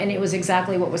 And it was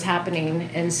exactly what was happening.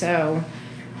 And so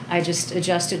I just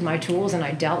adjusted my tools and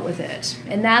I dealt with it.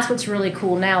 And that's what's really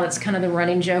cool now. That's kind of the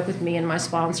running joke with me and my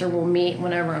sponsor. We'll meet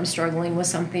whenever I'm struggling with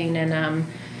something. And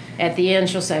at the end,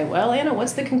 she'll say, well, Anna,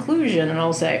 what's the conclusion? And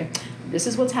I'll say, this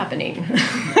is what's happening.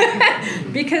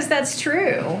 Because that's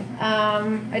true.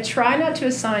 I try not to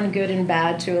assign good and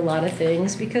bad to a lot of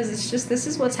things, because it's just, this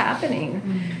is what's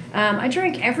happening. I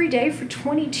drank every day for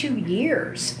 22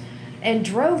 years and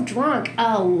drove drunk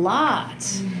a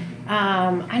lot.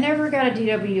 I never got a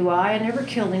DWI. I never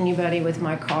killed anybody with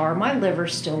my car. My liver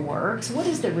still works. What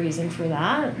is the reason for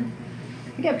that?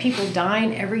 We got people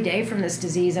dying every day from this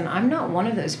disease, and I'm not one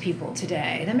of those people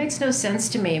today. That makes no sense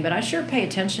to me, but I sure pay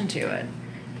attention to it,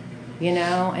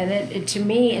 and it to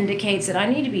me indicates that I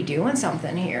need to be doing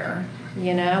something here,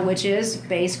 which is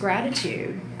base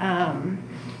gratitude. I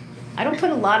don't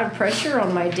put a lot of pressure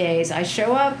on my days. I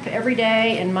show up every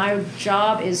day, and my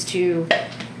job is to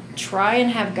try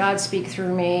and have God speak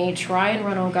through me, try and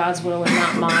run on God's will and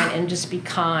not mine, and just be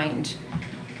kind,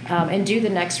 and do the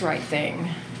next right thing.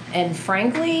 And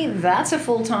frankly, that's a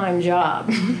full-time job.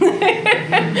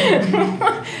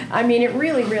 I mean, it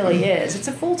really, really is. It's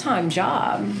a full-time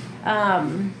job.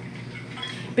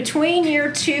 Between year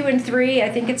 2 and 3, I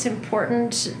think it's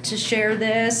important to share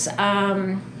this.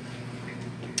 I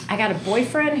got a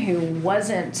boyfriend who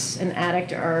wasn't an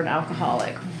addict or an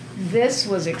alcoholic. This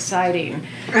was exciting.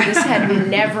 This had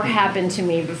never happened to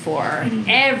me before.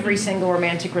 Every single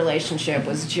romantic relationship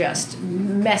was just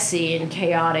messy and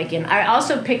chaotic. And I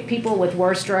also picked people with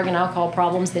worse drug and alcohol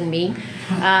problems than me.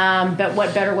 But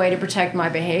what better way to protect my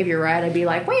behavior, right? I'd be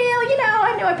like, well,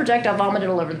 I know I projectile vomited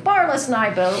all over the bar last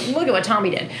night, but look at what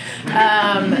Tommy did.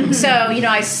 So,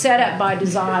 I set up by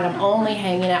design. I'm only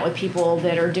hanging out with people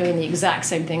that are doing the exact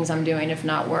same things I'm doing, if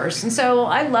not worse. And so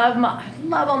I love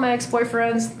all my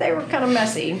ex-boyfriends. They were kind of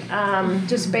messy,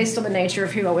 just based on the nature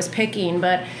of who I was picking.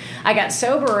 But I got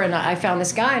sober, and I found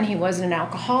this guy, and he wasn't an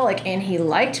alcoholic, and he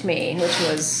liked me, which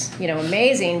was,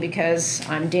 amazing, because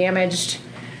I'm damaged.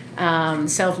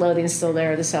 Self-loathing's still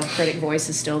there. The self-critic voice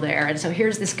is still there. And so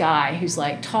here's this guy who's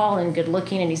like tall and good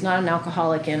looking, and he's not an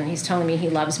alcoholic, and he's telling me he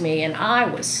loves me, and I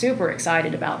was super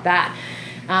excited about that.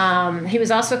 He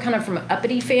was also kind of from an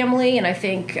uppity family, and I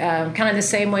think kind of the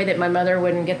same way that my mother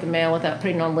wouldn't get the mail without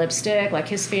putting on lipstick. Like,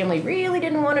 his family really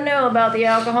didn't want to know about the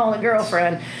alcoholic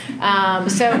girlfriend.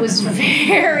 So it was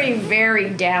very, very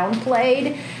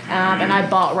downplayed, and I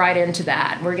bought right into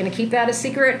that. We're going to keep that a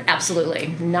secret?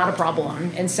 Absolutely. Not a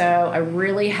problem. And so I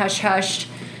really hush-hushed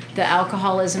the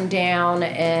alcoholism down,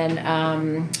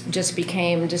 and just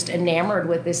became just enamored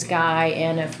with this guy,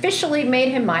 and officially made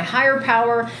him my higher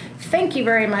power. Thank you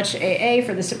very much, AA,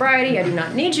 for the sobriety. I do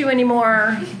not need you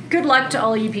anymore. Good luck to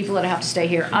all you people that have to stay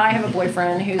here. I have a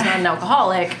boyfriend who's not an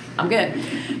alcoholic. I'm good.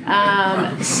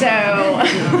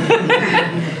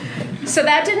 So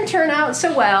that didn't turn out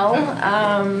so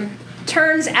well.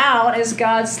 Turns out, as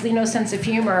God's sense of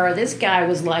humor, this guy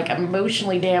was like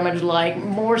emotionally damaged, like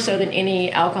more so than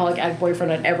any alcoholic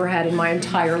boyfriend I'd ever had in my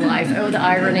entire life. Oh, the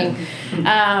irony.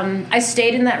 I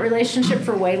stayed in that relationship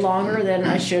for way longer than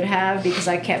I should have, because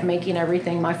I kept making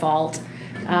everything my fault.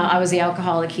 I was the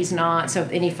alcoholic, he's not. So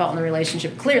if any fault in the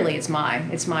relationship, clearly it's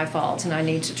my fault, and I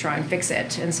need to try and fix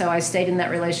it. And so I stayed in that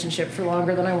relationship for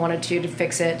longer than I wanted to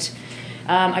fix it.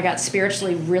 I got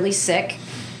spiritually really sick.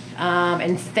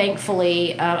 And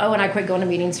thankfully, and I quit going to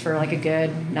meetings for like a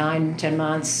good 9-10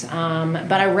 months.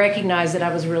 But I recognized that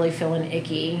I was really feeling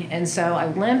icky. And so I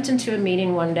limped into a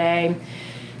meeting one day.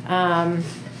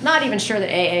 not even sure that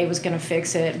AA was going to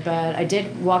fix it, but I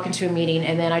did walk into a meeting,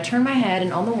 and then I turned my head,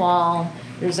 and on the wall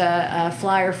there's a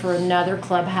flyer for another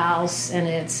clubhouse, and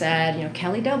it said,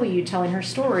 Kelly W. telling her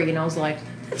story, and I was like,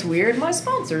 that's weird. My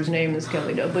sponsor's name is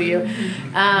Kelly W.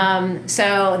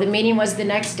 So the meeting was the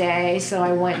next day, so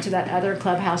I went to that other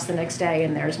clubhouse the next day,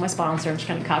 and there's my sponsor. She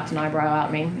kind of cocked an eyebrow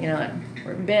at me,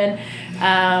 where have been.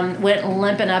 Went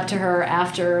limping up to her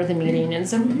after the meeting and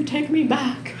said, will you take me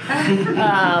back?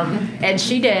 And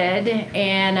she did,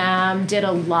 and did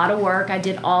a lot of work. I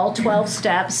did all 12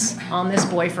 steps on this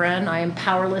boyfriend. I am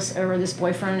powerless over this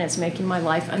boyfriend, and it's making my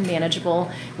life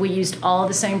unmanageable. We used all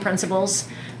the same principles,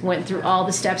 went through all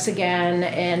the steps again,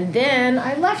 and then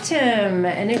I left him,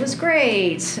 and it was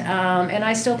great. And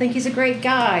I still think he's a great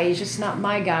guy. He's just not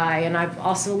my guy. And I've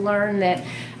also learned that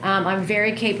I'm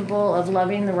very capable of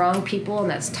loving the wrong people, and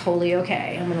that's totally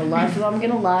okay. I'm going to love who I'm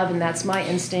going to love, and that's my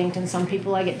instinct. And some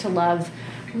people I get to love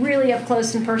really up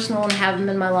close and personal and have them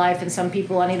in my life, and some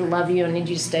people I need to love you and need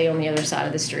you to stay on the other side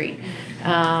of the street.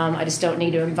 I just don't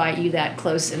need to invite you that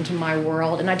close into my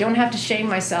world, and I don't have to shame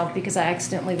myself because I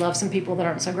accidentally love some people that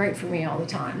aren't so great for me all the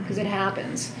time, because it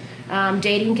happens.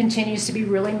 Dating continues to be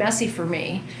really messy for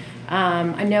me.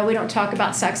 I know we don't talk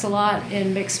about sex a lot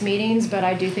in mixed meetings, but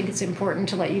I do think it's important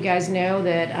to let you guys know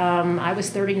that I was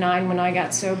 39 when I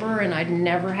got sober, and I'd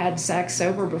never had sex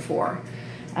sober before.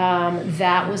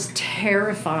 That was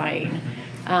terrifying.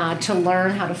 To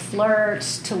learn how to flirt,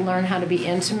 to learn how to be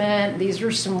intimate. These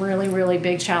were some really, really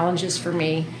big challenges for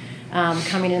me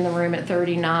coming in the room at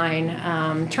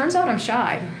 39. Turns out I'm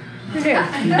shy. Who knew?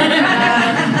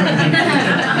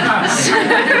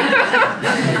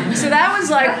 So that was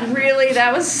like really,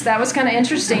 that was kind of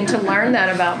interesting to learn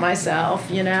that about myself,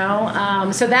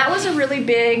 So that was a really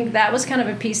big, that was kind of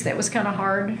a piece that was kind of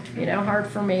hard, hard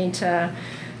for me to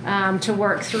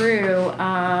work through.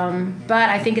 But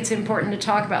I think it's important to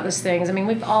talk about those things. I mean,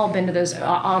 we've all been to those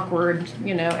awkward,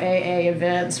 AA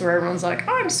events where everyone's like,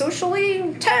 I'm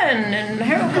socially 10, and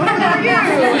how are you?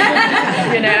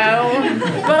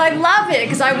 But I love it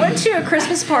because I went to a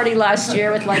Christmas party last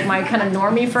year with like my kind of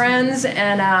normie friends,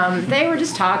 and they were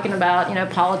just talking about,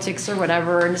 politics or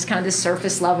whatever, and just kind of this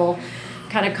surface level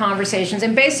kind of conversations.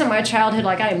 And based on my childhood,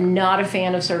 like, I am not a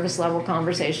fan of surface level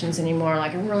conversations anymore.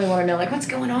 Like, I really want to know, like, what's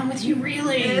going on with you,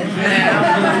 really? And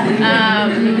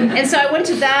so I went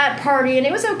to that party, and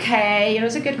it was okay. It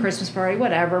was a good Christmas party,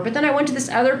 whatever. But then I went to this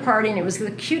other party, and it was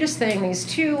the cutest thing. These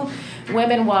two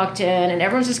women walked in, and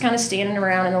everyone's just kind of standing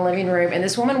around in the living room. And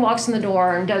this woman walks in the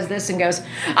door and does this and goes,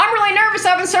 I'm really nervous.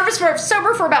 I've been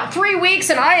sober for about 3 weeks,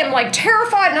 and I am, like,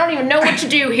 terrified, and I don't even know what to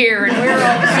do here. And we were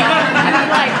all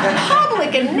like, public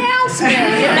announcement,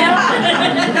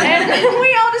 and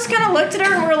we all just kind of looked at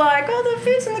her and we're like, oh, the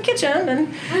food's in the kitchen, and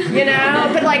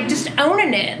but like just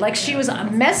owning it. Like, she was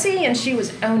messy and she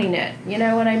was owning it, you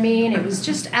know what I mean? It was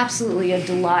just absolutely a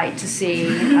delight to see.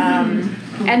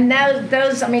 And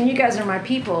those, I mean, you guys are my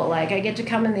people. Like, I get to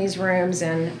come in these rooms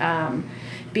and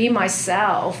be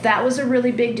myself. That was a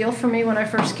really big deal for me when I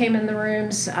first came in the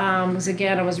rooms. Because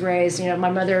again, I was raised, my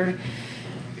mother,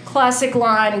 classic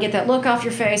line, and get that look off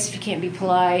your face if you can't be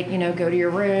polite, go to your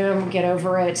room, get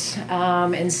over it.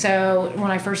 And so when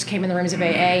I first came in the rooms of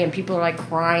AA, and people are like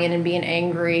crying and being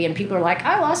angry, and people are like,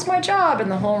 I lost my job,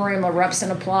 and the whole room erupts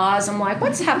in applause. I'm like,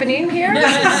 what's happening here?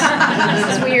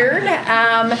 This is weird.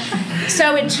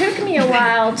 So it took me a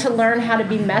while to learn how to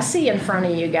be messy in front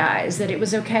of you guys, that it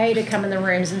was okay to come in the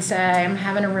rooms and say, I'm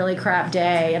having a really crap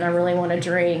day, and I really want to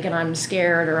drink, and I'm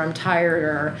scared, or I'm tired,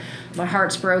 or my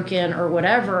heart's broken, or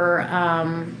whatever,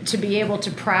 to be able to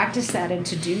practice that and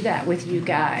to do that with you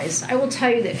guys. I will tell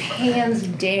you that hands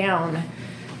down,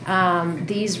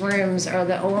 these rooms are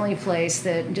the only place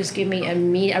that just give me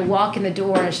immediate, I walk in the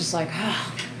door and it's just like,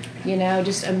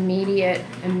 just immediate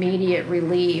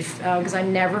relief, because I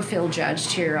never feel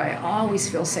judged here. I always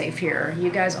feel safe here. You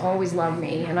guys always love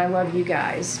me, and I love you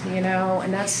guys,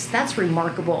 and that's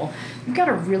remarkable. We've got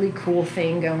a really cool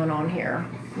thing going on here.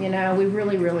 We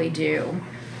really, really do.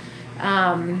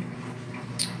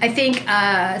 I think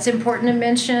it's important to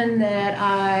mention that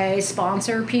I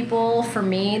sponsor people. For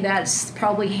me, that's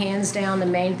probably hands down the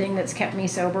main thing that's kept me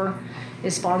sober,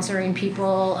 is sponsoring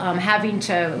people.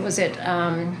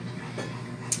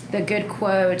 The good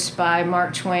quote by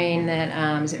Mark Twain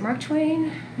that, is it Mark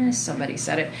Twain? Somebody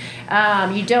said it.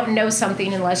 You don't know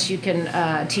something unless you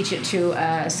can teach it to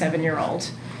a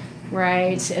 7-year-old.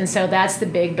 Right, and so that's the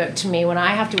big book to me. When I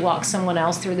have to walk someone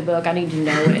else through the book, I need to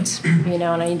know it, and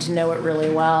I need to know it really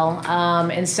well.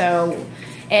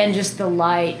 And just the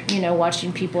light,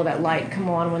 watching people, that light come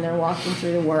on when they're walking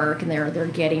through the work and they're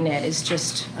getting it is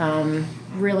just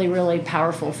really, really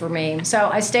powerful for me. So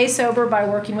I stay sober by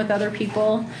working with other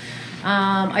people.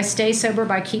 I stay sober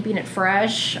by keeping it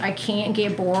fresh. I can't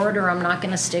get bored or I'm not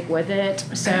going to stick with it.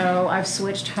 So I've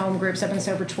switched home groups. I've been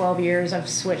sober 12 years. I've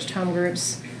switched home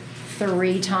groups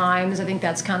 3 times. I think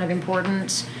that's kind of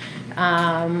important.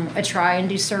 I try and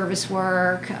do service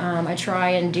work. I try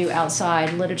and do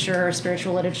outside literature,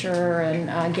 spiritual literature,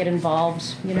 and get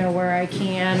involved, where I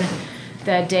can.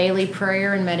 The daily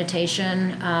prayer and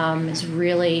meditation is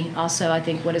really also, I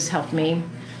think, what has helped me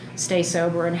stay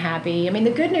sober and happy. I mean,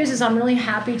 the good news is I'm really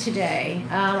happy today.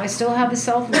 I still have the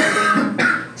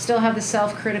self-loathing, still have the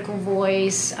self-critical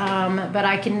voice, but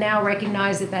I can now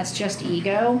recognize that that's just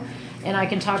ego, and I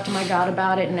can talk to my God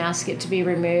about it and ask it to be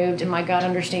removed, and my God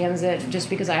understands that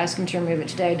just because I ask him to remove it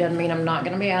today doesn't mean I'm not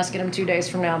going to be asking him 2 days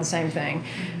from now the same thing.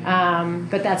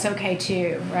 But that's okay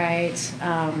too, right?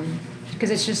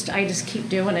 Because I just keep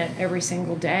doing it every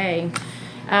single day.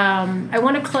 I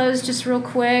want to close just real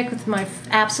quick with my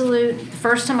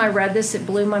first time I read this, it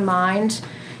blew my mind,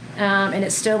 and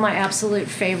it's still my absolute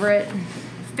favorite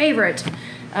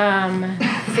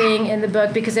thing in the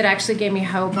book because it actually gave me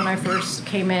hope when I first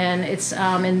came in. It's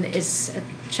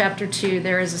chapter 2,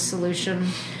 There is a Solution,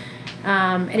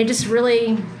 and it just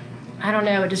really,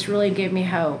 it just really gave me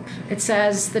hope. It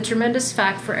says, the tremendous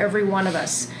fact for every one of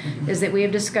us is that we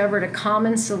have discovered a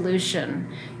common solution.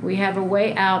 We have a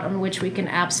way out on which we can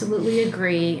absolutely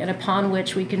agree and upon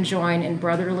which we can join in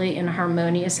brotherly and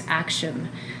harmonious action.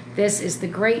 This is the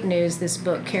great news this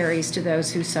book carries to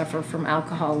those who suffer from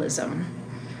alcoholism.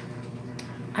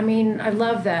 I mean, I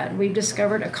love that. We've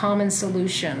discovered a common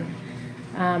solution.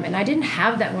 And I didn't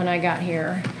have that when I got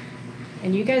here.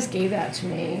 And you guys gave that to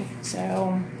me.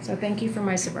 So thank you for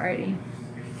my sobriety.